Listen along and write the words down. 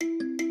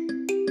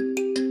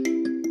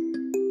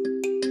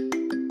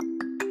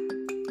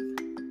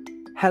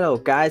Hello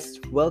guys,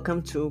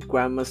 welcome to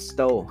Grammar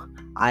Store.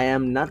 I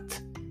am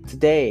Nut.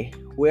 Today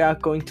we are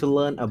going to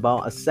learn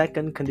about a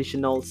second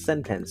conditional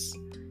sentence.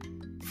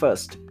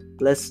 First,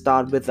 let's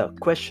start with a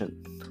question.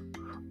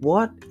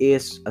 What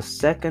is a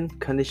second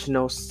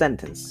conditional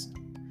sentence?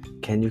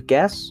 Can you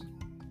guess?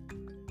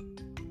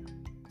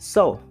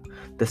 So,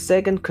 the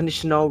second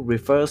conditional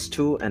refers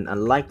to an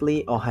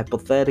unlikely or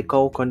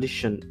hypothetical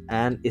condition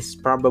and its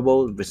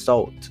probable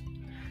result.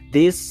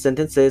 These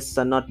sentences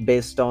are not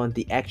based on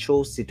the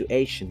actual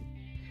situation.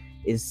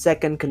 In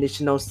second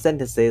conditional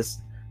sentences,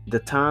 the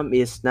time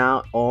is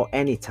now or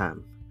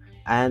anytime,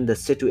 and the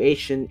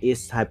situation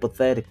is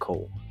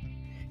hypothetical.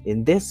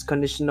 In these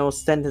conditional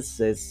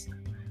sentences,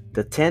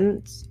 the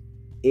tense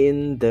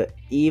in the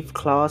if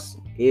clause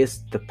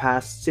is the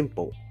past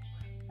simple,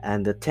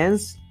 and the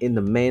tense in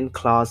the main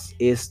clause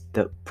is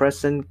the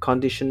present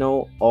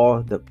conditional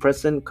or the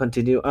present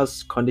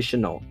continuous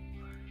conditional.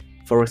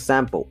 For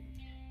example,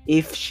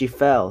 if she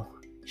fell,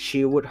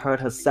 she would hurt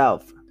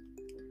herself.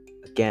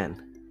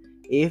 Again,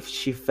 if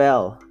she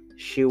fell,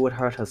 she would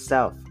hurt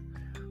herself.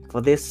 For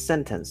this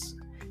sentence,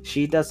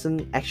 she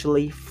doesn't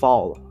actually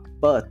fall,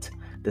 but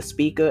the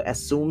speaker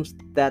assumes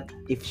that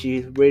if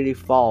she really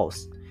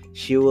falls,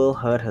 she will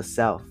hurt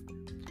herself.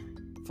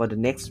 For the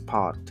next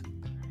part,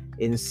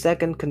 in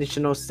second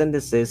conditional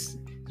sentences,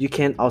 you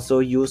can also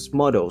use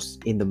modals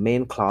in the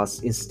main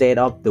clause instead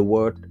of the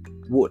word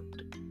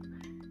would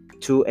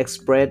to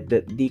express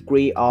the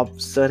degree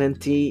of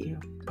certainty,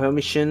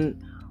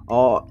 permission,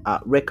 or a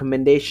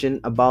recommendation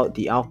about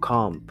the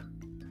outcome.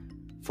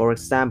 For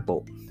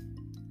example,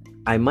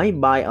 I might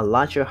buy a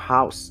larger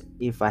house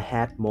if I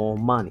had more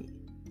money.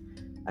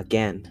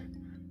 Again,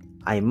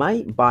 I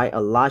might buy a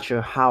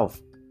larger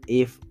house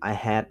if I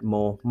had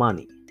more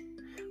money.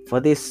 For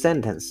this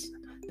sentence,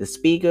 the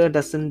speaker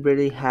doesn't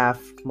really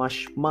have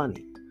much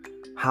money.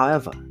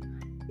 However,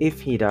 if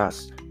he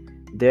does,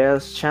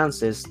 there's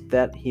chances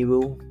that he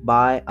will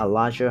buy a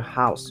larger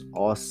house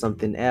or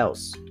something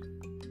else.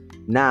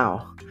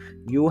 Now,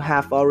 you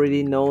have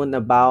already known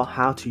about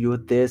how to use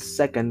this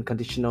second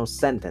conditional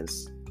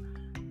sentence.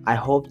 I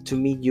hope to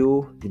meet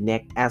you the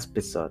next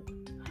episode.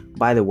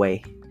 By the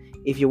way,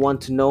 if you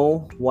want to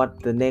know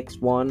what the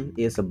next one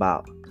is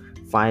about,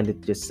 find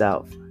it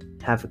yourself.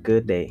 Have a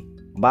good day.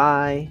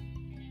 Bye.